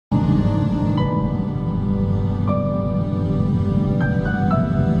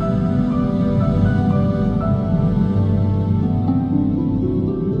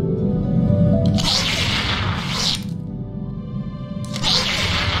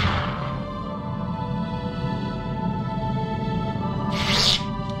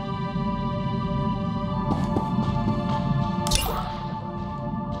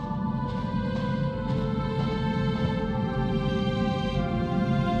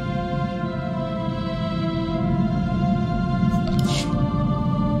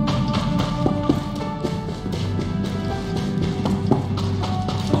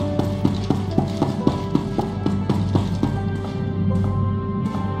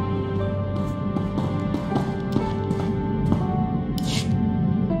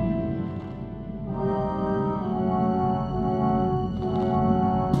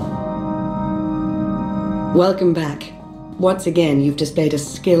Welcome back. Once again, you've displayed a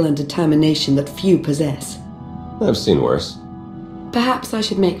skill and determination that few possess. I've seen worse. Perhaps I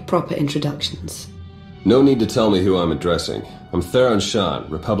should make proper introductions. No need to tell me who I'm addressing. I'm Theron Shan,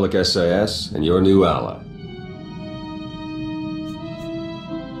 Republic SAS, and your new ally.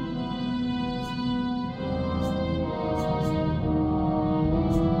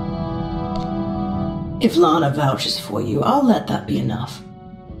 If Lana vouches for you, I'll let that be enough.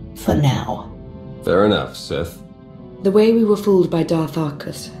 For now. Fair enough, Sith. The way we were fooled by Darth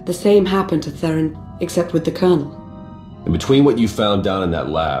Nox, the same happened to Theron, except with the Colonel. And between what you found down in that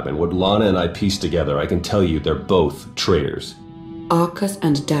lab and what Lana and I pieced together, I can tell you they're both traitors. Arcus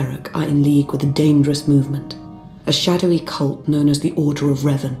and Derek are in league with a dangerous movement, a shadowy cult known as the Order of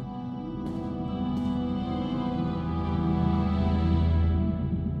Revan.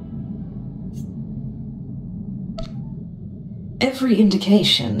 Every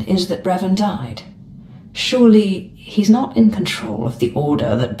indication is that Revan died. Surely he's not in control of the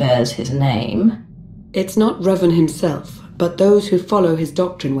order that bears his name. It's not Revan himself, but those who follow his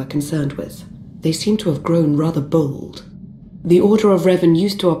doctrine we're concerned with. They seem to have grown rather bold. The Order of Revan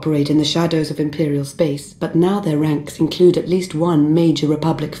used to operate in the shadows of Imperial space, but now their ranks include at least one major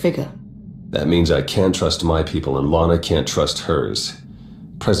Republic figure. That means I can't trust my people and Lana can't trust hers.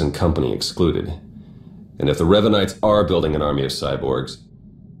 Present company excluded. And if the Revanites are building an army of cyborgs...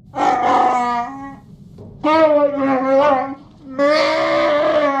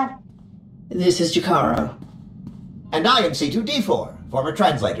 This is Jakaro. And I am C2D4, former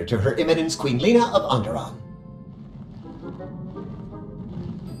translator to Her Eminence Queen Lena of Onderon.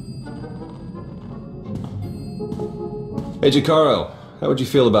 Hey Jakaro, how would you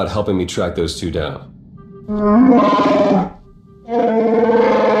feel about helping me track those two down?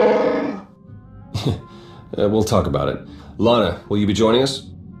 We'll talk about it. Lana, will you be joining us?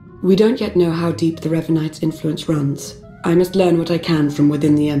 We don't yet know how deep the Revanites' influence runs. I must learn what I can from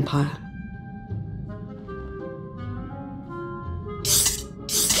within the Empire.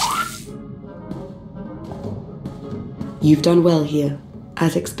 You've done well here,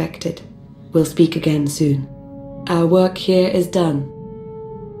 as expected. We'll speak again soon. Our work here is done.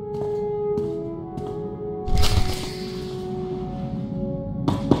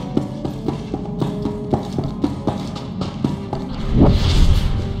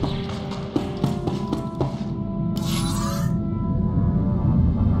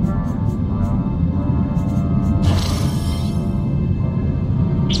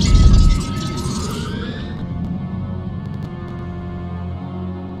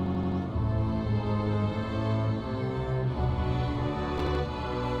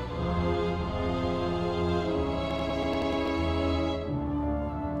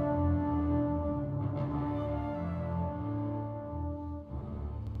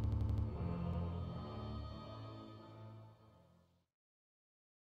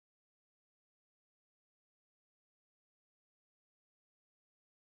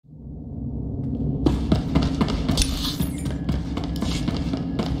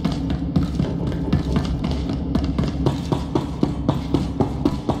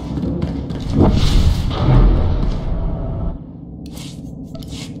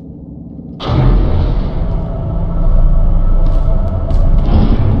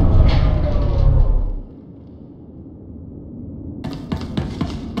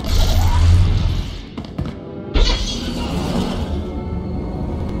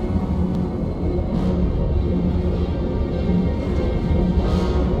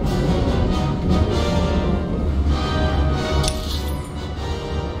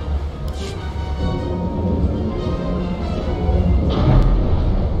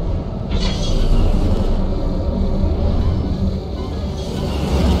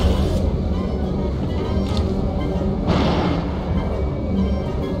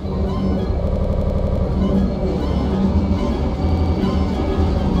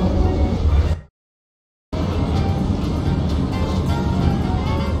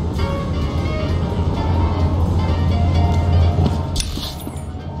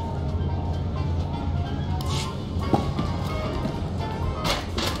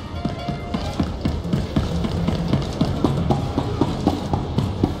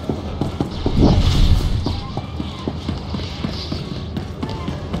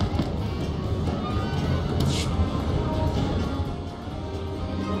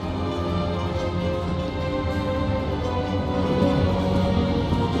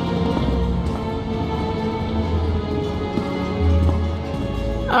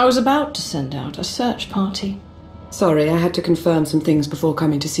 I was about to send out a search party. Sorry, I had to confirm some things before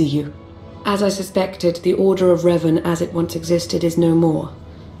coming to see you. As I suspected, the Order of Revan as it once existed is no more.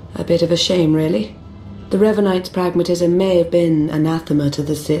 A bit of a shame, really. The Revanite's pragmatism may have been anathema to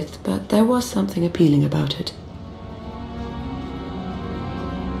the Sith, but there was something appealing about it.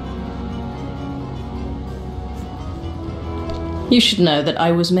 You should know that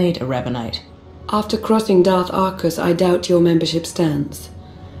I was made a Revanite. After crossing Darth Arcus, I doubt your membership stands.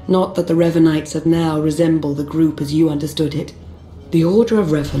 Not that the Revanites of now resemble the group as you understood it. The Order of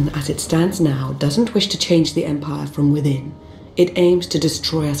Revan, as it stands now, doesn't wish to change the Empire from within. It aims to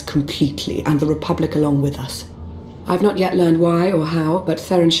destroy us completely, and the Republic along with us. I've not yet learned why or how, but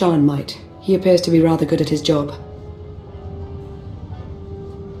Theron Shan might. He appears to be rather good at his job.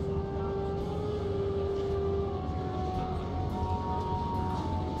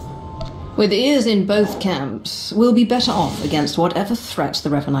 With ears in both camps, we'll be better off against whatever threats the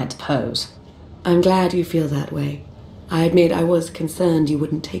Revanites pose. I'm glad you feel that way. I admit I was concerned you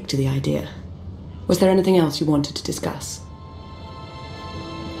wouldn't take to the idea. Was there anything else you wanted to discuss?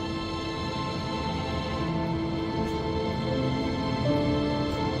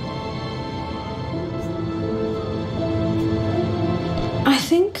 I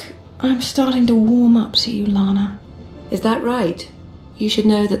think I'm starting to warm up to you, Lana. Is that right? You should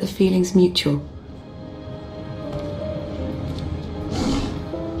know that the feeling's mutual.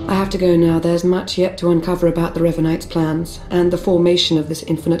 I have to go now. There's much yet to uncover about the Revanites' plans, and the formation of this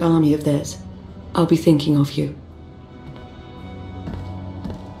infinite army of theirs. I'll be thinking of you.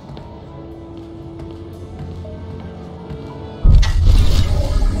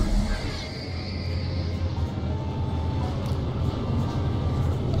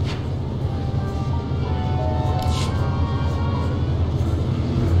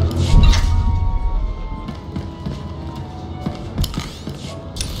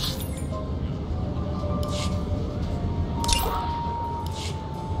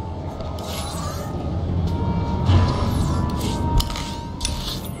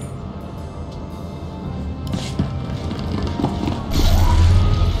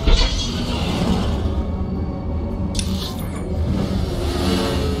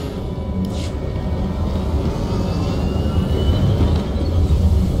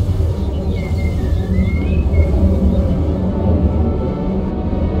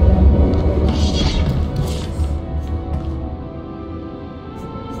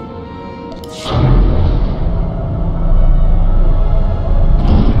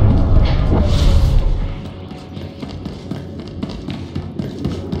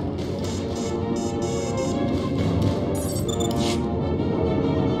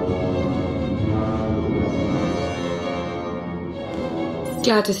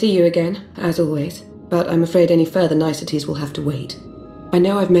 Glad to see you again, as always, but I'm afraid any further niceties will have to wait. I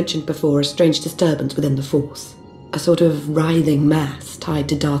know I've mentioned before a strange disturbance within the Force, a sort of writhing mass tied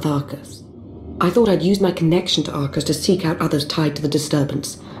to Darth Arcus. I thought I'd use my connection to Arcus to seek out others tied to the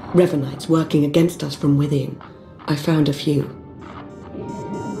disturbance, Revanites working against us from within. I found a few.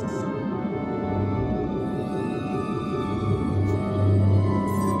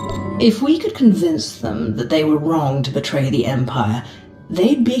 If we could convince them that they were wrong to betray the Empire,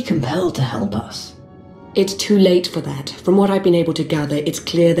 they'd be compelled to help us. It's too late for that. From what I've been able to gather, it's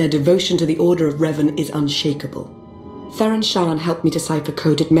clear their devotion to the Order of Revan is unshakable. Theron Shan helped me decipher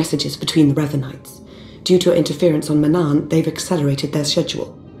coded messages between the Revanites. Due to interference on Manan, they've accelerated their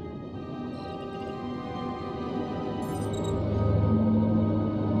schedule.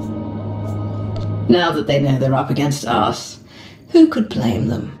 Now that they know they're up against us, who could blame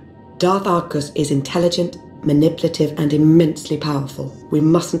them? Darth Arcus is intelligent, manipulative, and immensely powerful. We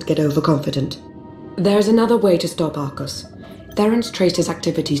mustn't get overconfident. There's another way to stop Arcus. Theron's traced his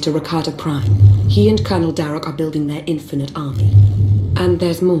activities to Rakata Prime. He and Colonel Darroch are building their infinite army. And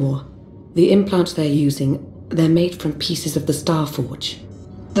there's more. The implants they're using, they're made from pieces of the Star Forge.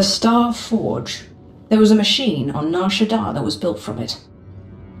 The Star Forge? There was a machine on Nar Shaddaa that was built from it.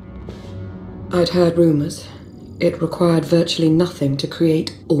 I'd heard rumors. It required virtually nothing to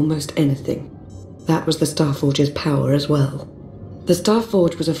create almost anything. That was the Star Forge's power as well. The Star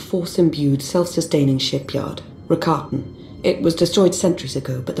Forge was a force-imbued, self-sustaining shipyard, Rakatan. It was destroyed centuries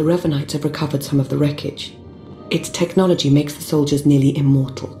ago, but the Revanites have recovered some of the wreckage. Its technology makes the soldiers nearly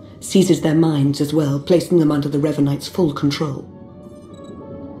immortal, seizes their minds as well, placing them under the Revanites' full control.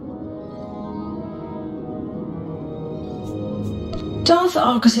 Darth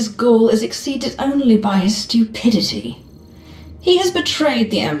Arcus's goal is exceeded only by his stupidity. He has betrayed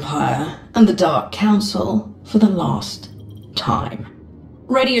the Empire and the Dark Council for the last time.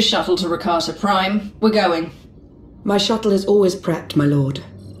 Ready your shuttle to Rakata Prime. We're going. My shuttle is always prepped, my lord.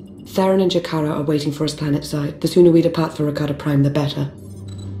 Theron and Jakara are waiting for us planetside. The sooner we depart for Rakata Prime, the better.